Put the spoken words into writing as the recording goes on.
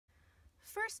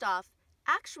First off,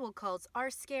 actual cults are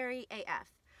scary AF.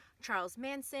 Charles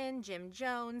Manson, Jim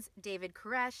Jones, David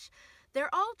Koresh,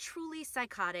 they're all truly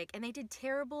psychotic and they did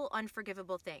terrible,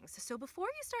 unforgivable things. So before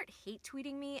you start hate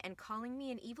tweeting me and calling me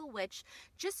an evil witch,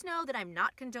 just know that I'm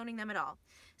not condoning them at all.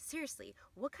 Seriously,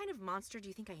 what kind of monster do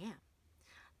you think I am?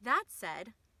 That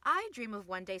said, I dream of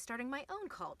one day starting my own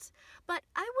cult, but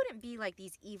I wouldn't be like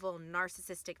these evil,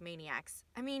 narcissistic maniacs.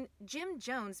 I mean, Jim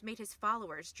Jones made his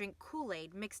followers drink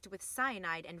Kool-Aid mixed with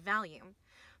cyanide and Valium.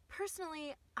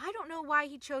 Personally, I don't know why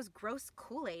he chose gross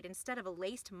Kool-Aid instead of a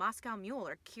laced Moscow Mule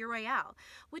or Kir Royale,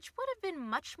 which would have been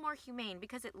much more humane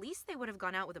because at least they would have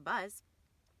gone out with a buzz.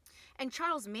 And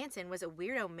Charles Manson was a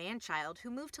weirdo man-child who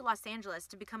moved to Los Angeles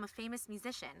to become a famous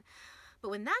musician. But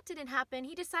when that didn't happen,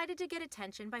 he decided to get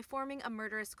attention by forming a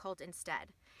murderous cult instead.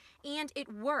 And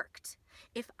it worked.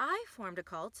 If I formed a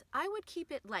cult, I would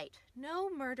keep it light,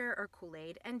 no murder or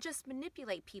Kool-Aid, and just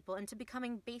manipulate people into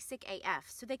becoming basic AF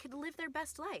so they could live their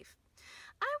best life.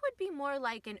 I would be more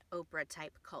like an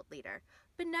Oprah-type cult leader,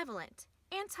 benevolent,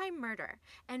 anti-murder,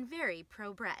 and very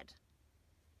pro-bread.